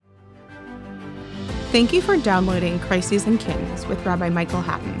Thank you for downloading Crises and Kings with Rabbi Michael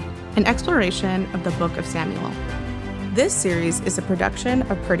Hatton, an exploration of the Book of Samuel. This series is a production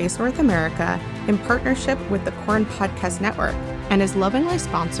of Pradesh North America in partnership with the Korn Podcast Network and is lovingly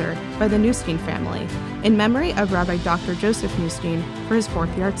sponsored by the Neustein family in memory of Rabbi Dr. Joseph Neustein for his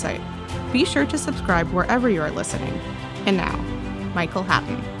 4th yahrzeit. Be sure to subscribe wherever you are listening. And now, Michael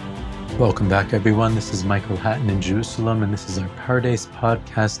Hatton. Welcome back, everyone. This is Michael Hatton in Jerusalem, and this is our Pardes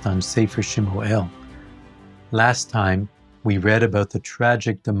podcast on Sefer Shemuel. Last time, we read about the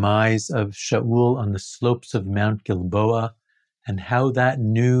tragic demise of Shaul on the slopes of Mount Gilboa and how that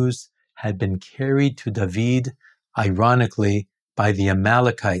news had been carried to David, ironically, by the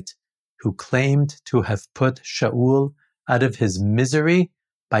Amalekite, who claimed to have put Shaul out of his misery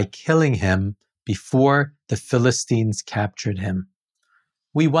by killing him before the Philistines captured him.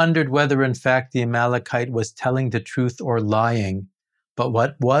 We wondered whether, in fact, the Amalekite was telling the truth or lying, but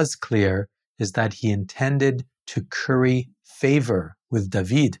what was clear is that he intended to curry favor with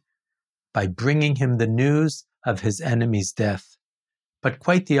David by bringing him the news of his enemy's death. But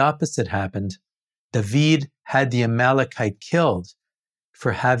quite the opposite happened. David had the Amalekite killed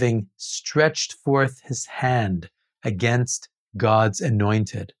for having stretched forth his hand against God's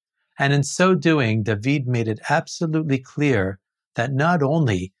anointed. And in so doing, David made it absolutely clear that not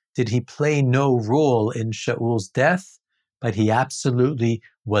only did he play no role in Shaul's death, but he absolutely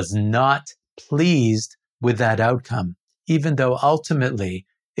was not pleased with that outcome, even though ultimately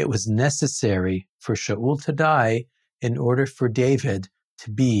it was necessary for Shaul to die in order for David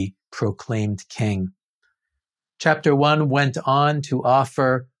to be proclaimed king. Chapter 1 went on to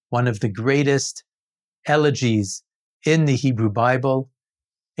offer one of the greatest elegies in the Hebrew Bible,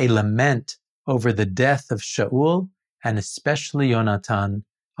 a lament over the death of Shaul and especially Yonatan,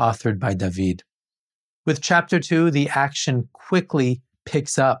 authored by David. With chapter 2, the action quickly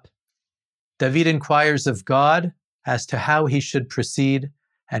picks up. David inquires of God as to how he should proceed,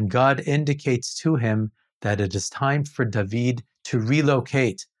 and God indicates to him that it is time for David to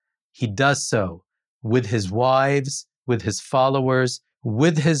relocate. He does so with his wives, with his followers,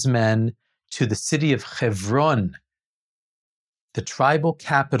 with his men to the city of Hebron, the tribal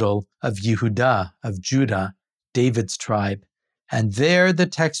capital of Yehudah, of Judah, David's tribe. And there the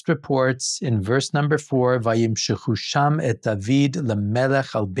text reports in verse number 4, Vayimshechu sham et David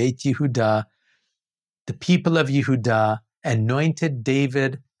lemelech al Beit Yehudah. The people of Yehudah anointed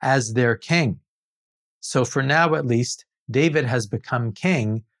David as their king. So for now, at least, David has become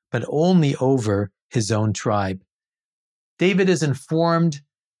king, but only over his own tribe. David is informed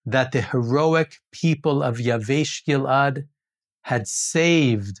that the heroic people of Yavesh Gilad had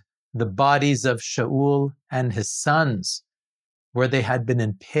saved the bodies of Shaul and his sons, where they had been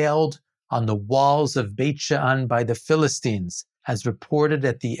impaled on the walls of Beit She'an by the Philistines, as reported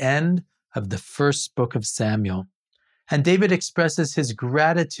at the end of the first book of Samuel. And David expresses his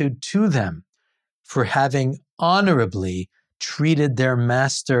gratitude to them for having honorably treated their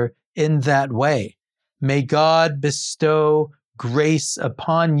master in that way. May God bestow grace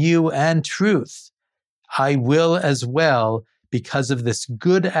upon you and truth. I will as well, because of this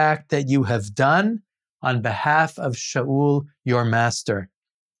good act that you have done on behalf of Shaul, your master.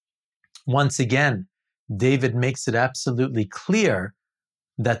 Once again, David makes it absolutely clear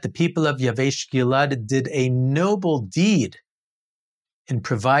that the people of Yavesh Gilad did a noble deed in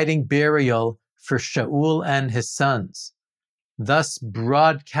providing burial for Shaul and his sons, thus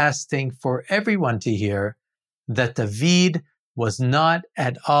broadcasting for everyone to hear that David was not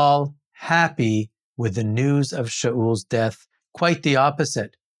at all happy with the news of Shaul's death, quite the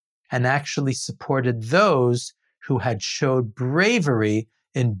opposite, and actually supported those who had showed bravery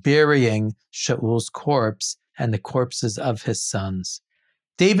in burying Shaul's corpse and the corpses of his sons.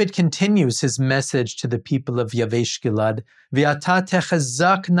 David continues his message to the people of Yavesh Gilad, V'ata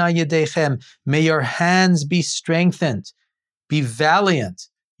techazakna yedechem, may your hands be strengthened, be valiant,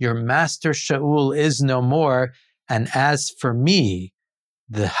 your master Shaul is no more, and as for me,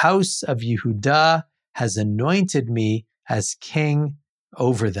 the house of Yehudah has anointed me as king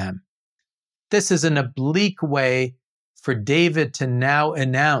over them. This is an oblique way for David to now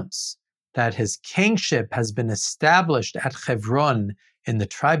announce that his kingship has been established at Hebron in the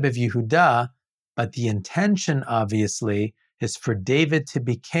tribe of Yehudah, but the intention, obviously, is for David to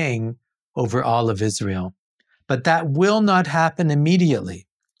be king over all of Israel. But that will not happen immediately.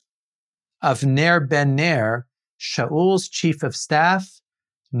 Avner ben Ner, Shaul's chief of staff,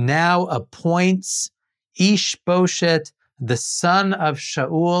 now appoints Ishbosheth, the son of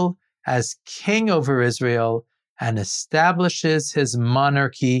Shaul, as king over Israel and establishes his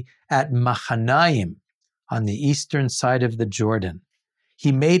monarchy at Machanaim on the eastern side of the Jordan.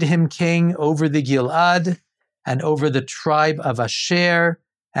 He made him king over the Gilad and over the tribe of Asher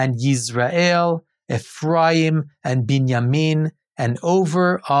and Yisrael, Ephraim and Binyamin, and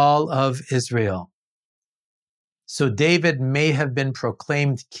over all of Israel. So David may have been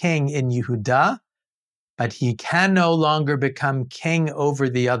proclaimed king in Yehudah, but he can no longer become king over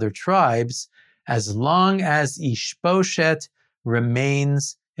the other tribes as long as Ishbosheth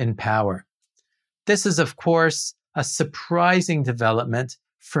remains in power. This is, of course, a surprising development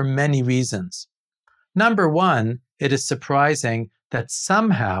for many reasons. Number one, it is surprising that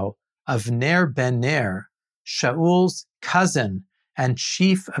somehow Avner ben Ner, Shaul's cousin and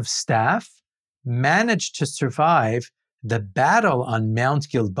chief of staff, managed to survive the battle on Mount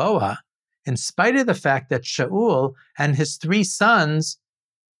Gilboa, in spite of the fact that Shaul and his three sons,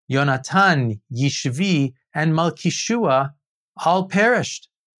 Yonatan, Yishvi, and Malchishua, all perished.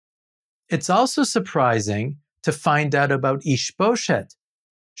 It's also surprising to find out about Ishbosheth,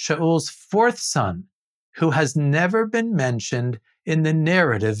 Shaul's fourth son, who has never been mentioned in the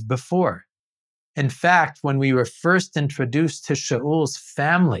narrative before. In fact, when we were first introduced to Shaul's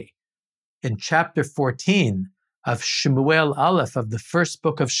family in chapter 14 of Shemuel Aleph of the first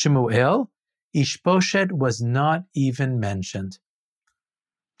book of Shemuel, Ishbosheth was not even mentioned.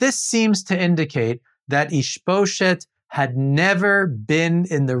 This seems to indicate that Ishbosheth had never been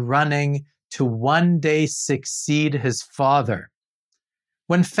in the running to one day succeed his father.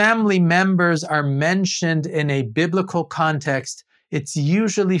 When family members are mentioned in a biblical context, it's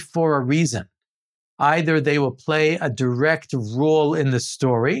usually for a reason. Either they will play a direct role in the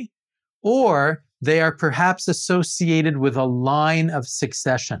story, or they are perhaps associated with a line of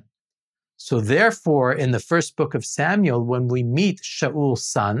succession. So therefore, in the first book of Samuel, when we meet Shaul's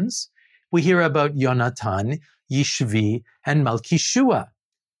sons, we hear about Yonatan, Yishvi, and Malchishua,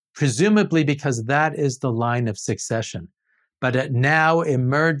 presumably because that is the line of succession. But it now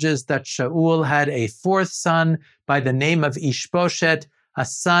emerges that Shaul had a fourth son by the name of Ishbosheth, a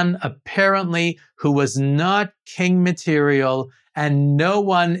son apparently who was not king material and no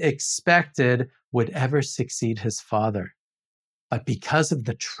one expected would ever succeed his father. But because of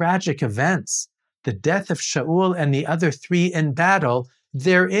the tragic events, the death of Shaul and the other three in battle,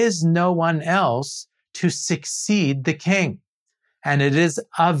 there is no one else to succeed the king. And it is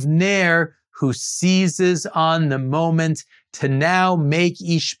Avner who seizes on the moment to now make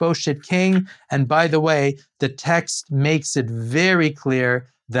Ishbosheth king. And by the way, the text makes it very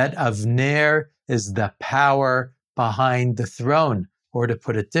clear that Avner is the power behind the throne. Or to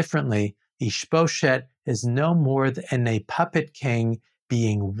put it differently, Ishbosheth is no more than a puppet king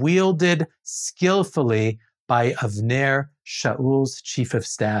being wielded skillfully by Avner, Shaul's chief of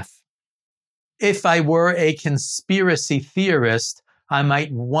staff. If I were a conspiracy theorist, I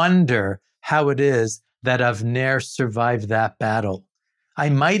might wonder how it is that Avner survived that battle. I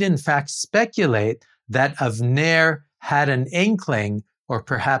might in fact speculate that Avner had an inkling, or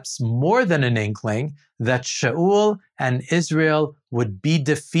perhaps more than an inkling, that Shaul and Israel would be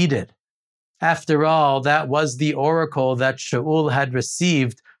defeated. After all, that was the oracle that Shaul had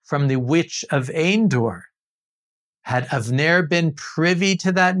received from the witch of Endor. Had Avner been privy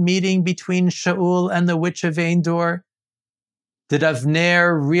to that meeting between Shaul and the witch of Endor? Did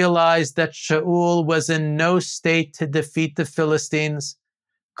Avner realize that Shaul was in no state to defeat the Philistines?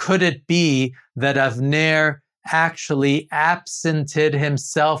 Could it be that Avner actually absented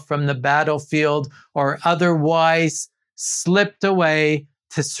himself from the battlefield or otherwise slipped away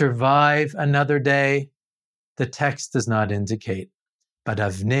to survive another day? The text does not indicate, but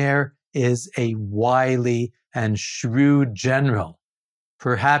Avner is a wily and shrewd general.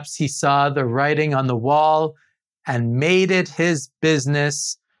 Perhaps he saw the writing on the wall and made it his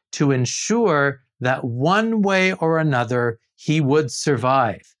business to ensure that one way or another he would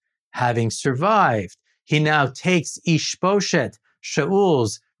survive. Having survived, he now takes Ishbosheth,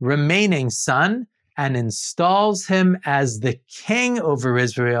 Shaul's remaining son, and installs him as the king over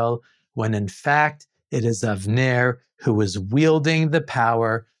Israel, when in fact it is Avner who is wielding the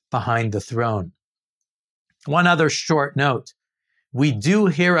power behind the throne. One other short note. We do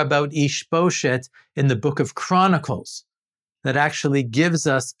hear about Ishbosheth in the book of Chronicles that actually gives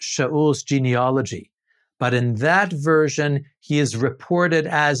us Shaul's genealogy. But in that version, he is reported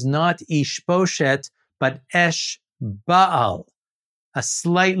as not Ishbosheth, but Esh-Baal, a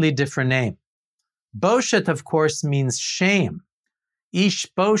slightly different name. Bosheth, of course, means shame.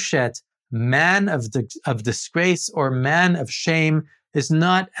 Ishbosheth, man of disgrace or man of shame, is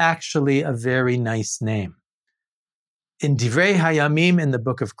not actually a very nice name. In Divrei Hayamim, in the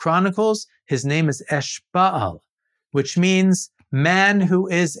book of Chronicles, his name is Esh-Baal, which means man who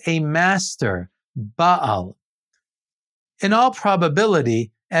is a master, Baal. in all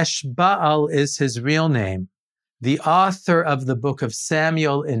probability, Eshbaal is his real name. The author of the book of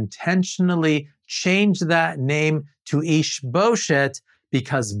Samuel intentionally changed that name to Ishbosheth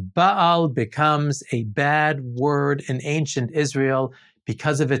because Baal becomes a bad word in ancient Israel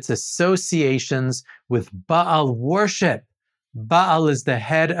because of its associations with Baal worship. Baal is the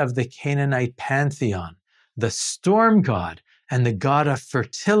head of the Canaanite pantheon, the storm god and the god of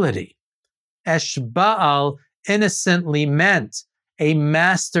fertility. Eshbaal innocently meant a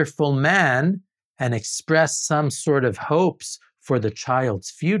masterful man and expressed some sort of hopes for the child's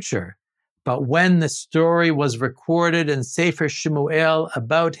future. But when the story was recorded in Sefer Shemuel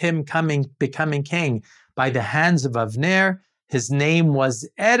about him becoming king by the hands of Avner, his name was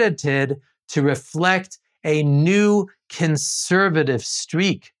edited to reflect a new conservative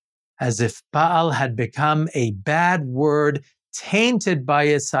streak, as if Baal had become a bad word tainted by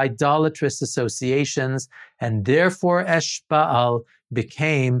its idolatrous associations, and therefore Eshbaal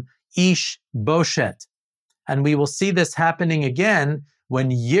became Ishbosheth. And we will see this happening again when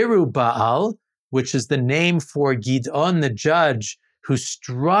Yerubbaal, which is the name for Gidon, the judge who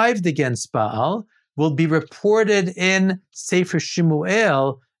strived against Baal, will be reported in Sefer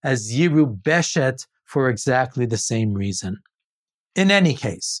Shemuel as Yerubeshet for exactly the same reason. In any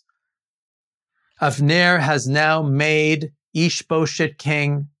case, Avner has now made Ishbosheth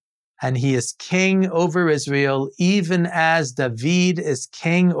king, and he is king over Israel, even as David is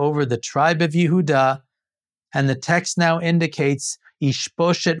king over the tribe of Yehudah. And the text now indicates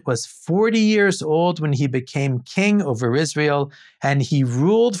Ishbosheth was 40 years old when he became king over Israel, and he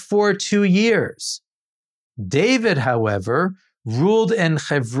ruled for 2 years. David, however, ruled in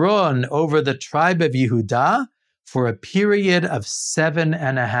Hebron over the tribe of Yehudah for a period of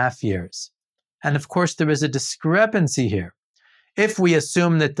 7.5 years. And of course, there is a discrepancy here. If we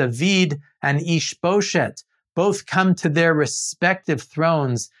assume that David and Ishbosheth both come to their respective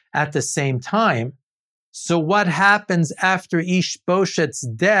thrones at the same time, so what happens after Ishbosheth's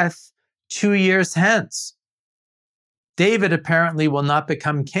death 2 years hence? David apparently will not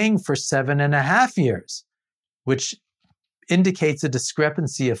become king for 7.5 years, which indicates a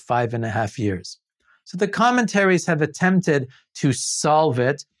discrepancy of 5.5 years. So the commentaries have attempted to solve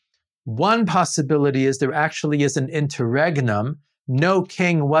it. One possibility is there actually is an interregnum, no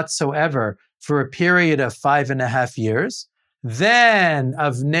king whatsoever, for a period of 5.5 years. Then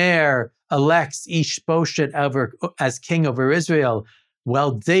Avner elects Ishbosheth as king over Israel,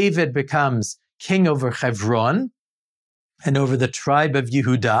 while David becomes king over Hebron and over the tribe of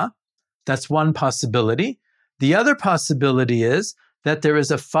Yehudah. That's one possibility. The other possibility is that there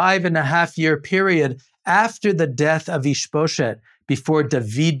is a 5.5 year period after the death of Ishbosheth before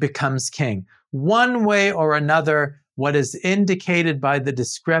David becomes king. One way or another, what is indicated by the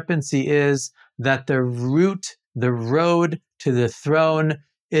discrepancy is that the road to the throne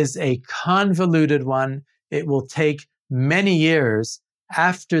is a convoluted one. It will take many years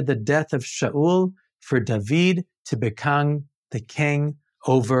after the death of Shaul for David to become the king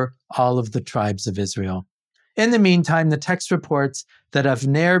over all of the tribes of Israel. In the meantime, the text reports that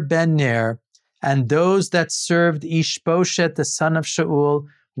Avner ben Ner and those that served Ishbosheth, the son of Shaul,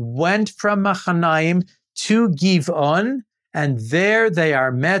 went from Machanaim to Givon, and there they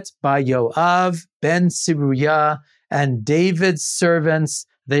are met by Yoav ben Siruyah and David's servants.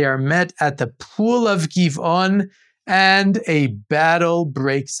 They are met at the pool of Givon, and a battle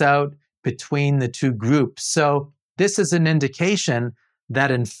breaks out between the two groups. So this is an indication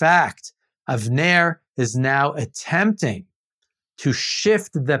that, in fact, Avner is now attempting to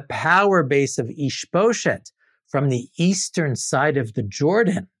shift the power base of Ishbosheth from the eastern side of the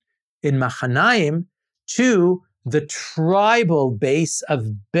Jordan in Machanaim to the tribal base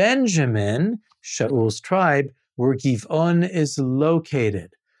of Benjamin, Shaul's tribe, where Givon is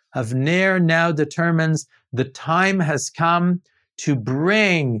located. Avner now determines the time has come to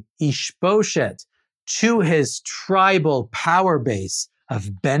bring Ishbosheth to his tribal power base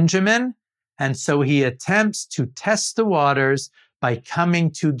of Benjamin, and so he attempts to test the waters by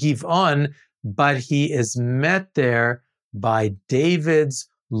coming to Givon, but he is met there by David's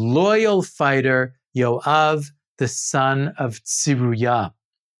loyal fighter, Yoav, the son of Tziruyah.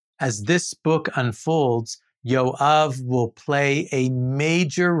 As this book unfolds, Yoav will play a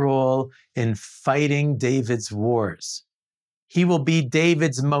major role in fighting David's wars. He will be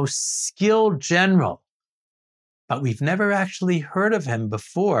David's most skilled general, but we've never actually heard of him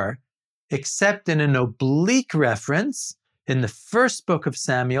before, except in an oblique reference in the first book of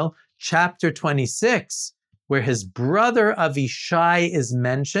Samuel, chapter 26, where his brother Avishai is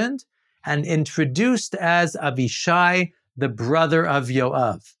mentioned and introduced as Avishai, the brother of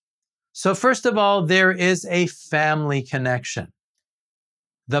Yoav. So first of all, there is a family connection.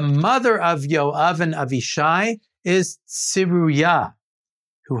 The mother of Yoav and Avishai is Tzeruiah,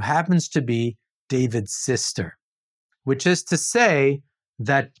 who happens to be David's sister, which is to say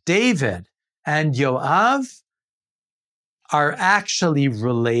that David and Yoav are actually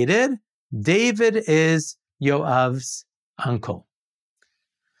related. David is Yoav's uncle.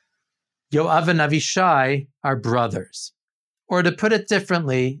 Yoav and Avishai are brothers. Or to put it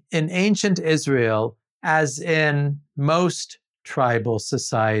differently, in ancient Israel, as in most tribal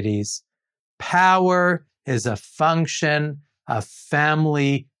societies, power is a function of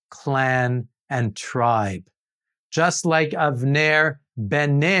family, clan, and tribe. Just like Avner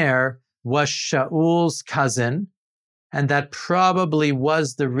ben Ner was Shaul's cousin, and that probably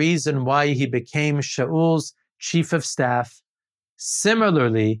was the reason why he became Shaul's chief of staff.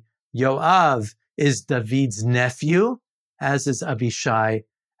 Similarly, Yoav is David's nephew, as is Avishai,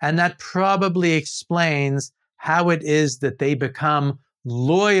 and that probably explains how it is that they become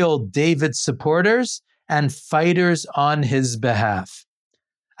loyal David supporters and fighters on his behalf.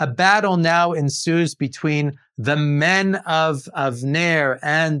 A battle now ensues between the men of Avner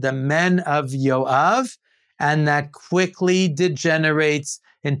and the men of Yoav, and that quickly degenerates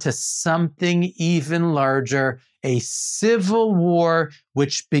into something even larger, a civil war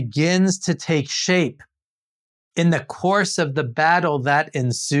which begins to take shape. In the course of the battle that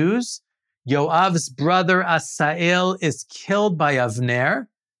ensues, Yoav's brother Asael is killed by Avner,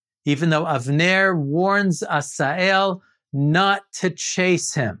 even though Avner warns Asael not to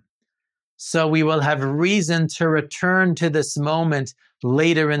chase him. So we will have reason to return to this moment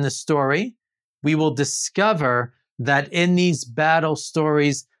later in the story. We will discover that in these battle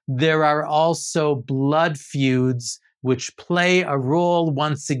stories, there are also blood feuds which play a role,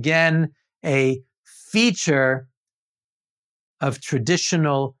 once again, a feature of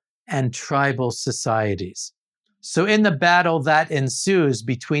traditional and tribal societies. So in the battle that ensues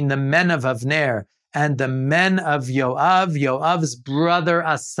between the men of Avner and the men of Yoav, Yoav's brother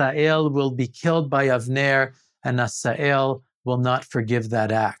Asael will be killed by Avner, and Asael will not forgive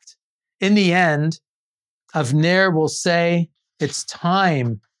that act. In the end, Avner will say, it's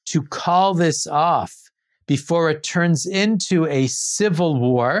time to call this off before it turns into a civil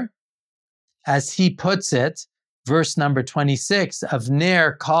war. As he puts it, verse number 26,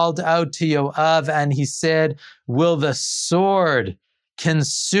 Avner called out to Yoav and he said, will the sword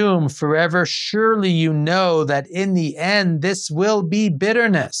consume forever? Surely you know that in the end this will be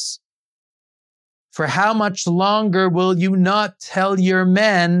bitterness. For how much longer will you not tell your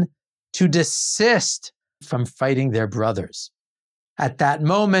men to desist from fighting their brothers? At that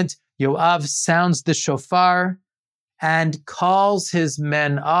moment, Yoav sounds the shofar and calls his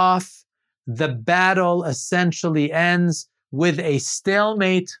men off. The battle essentially ends with a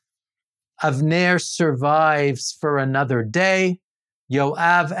stalemate. Avner survives for another day.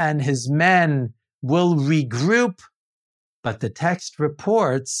 Yoav and his men will regroup. But the text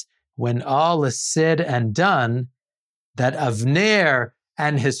reports, when all is said and done, that Avner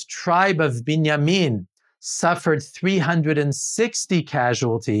and his tribe of Binyamin suffered 360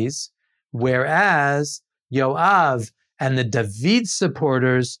 casualties, whereas Yoav and the David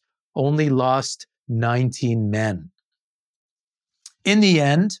supporters only lost 19 men. In the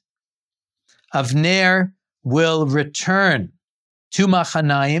end, Avner will return to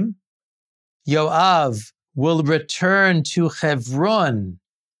Machanaim. Yoav will return to Hebron,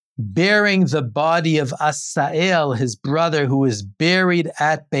 bearing the body of Asael, his brother, who is buried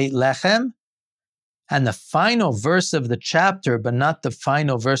at Beit Lechem. And the final verse of the chapter, but not the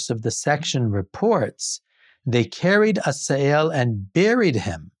final verse of the section, reports, they carried Asael and buried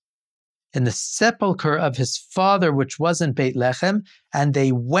him in the sepulchre of his father, which was in Beit Lechem, and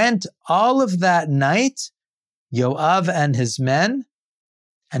they went all of that night, Yoav and his men,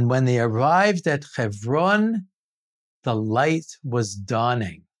 and when they arrived at Hebron, the light was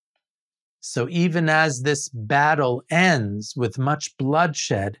dawning. So even as this battle ends with much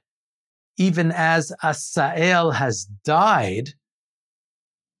bloodshed, even as Asael has died,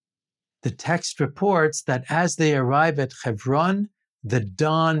 the text reports that as they arrive at Hebron, the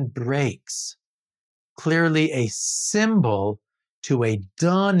dawn breaks. Clearly a symbol to a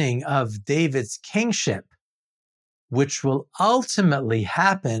dawning of David's kingship, which will ultimately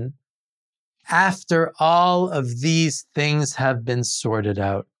happen after all of these things have been sorted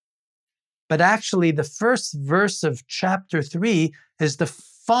out. But actually, the first verse of chapter 3 is the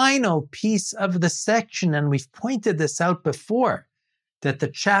final piece of the section, and we've pointed this out before, that the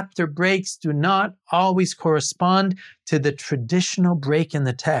chapter breaks do not always correspond to the traditional break in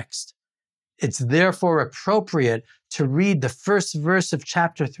the text. It's therefore appropriate to read the first verse of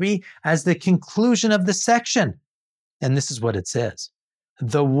chapter 3 as the conclusion of the section. And this is what it says.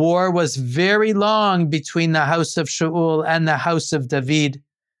 The war was very long between the house of Shaul and the house of David.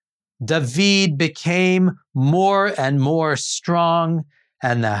 David became more and more strong,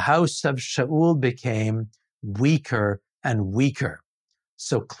 and the house of Shaul became weaker and weaker.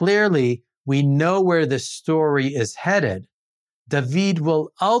 So clearly, we know where the story is headed. David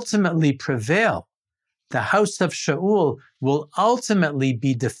will ultimately prevail. The house of Shaul will ultimately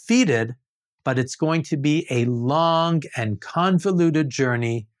be defeated, but it's going to be a long and convoluted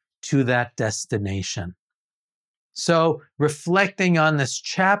journey to that destination. So, reflecting on this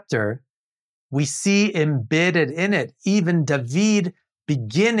chapter, we see embedded in it even David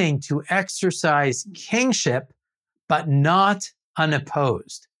beginning to exercise kingship, but not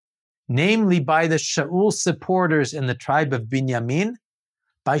unopposed, namely by the Shaul supporters in the tribe of Binyamin,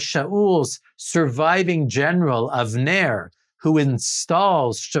 by Shaul's surviving general Avner, who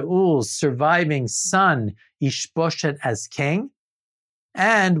installs Shaul's surviving son Ishbosheth as king.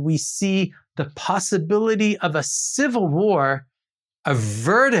 And we see the possibility of a civil war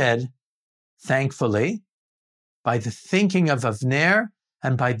averted, thankfully, by the thinking of Avner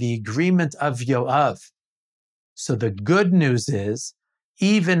and by the agreement of Yoav. So the good news is,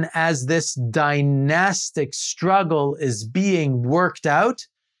 even as this dynastic struggle is being worked out,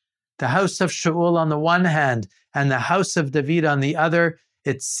 the house of Shaul on the one hand and the house of David on the other,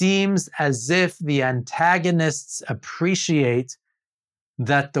 it seems as if the antagonists appreciate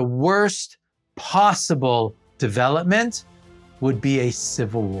that the worst possible development would be a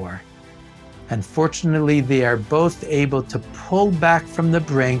civil war. And fortunately, they are both able to pull back from the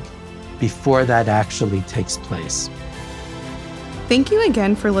brink before that actually takes place. Thank you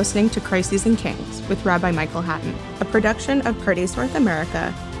again for listening to Crises and Kings with Rabbi Michael Hatton, a production of Pardes North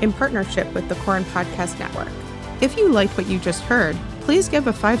America in partnership with the Koren Podcast Network. If you liked what you just heard, please give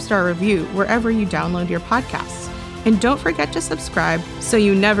a 5-star review wherever you download your podcasts. And don't forget to subscribe so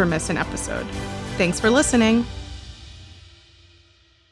you never miss an episode. Thanks for listening.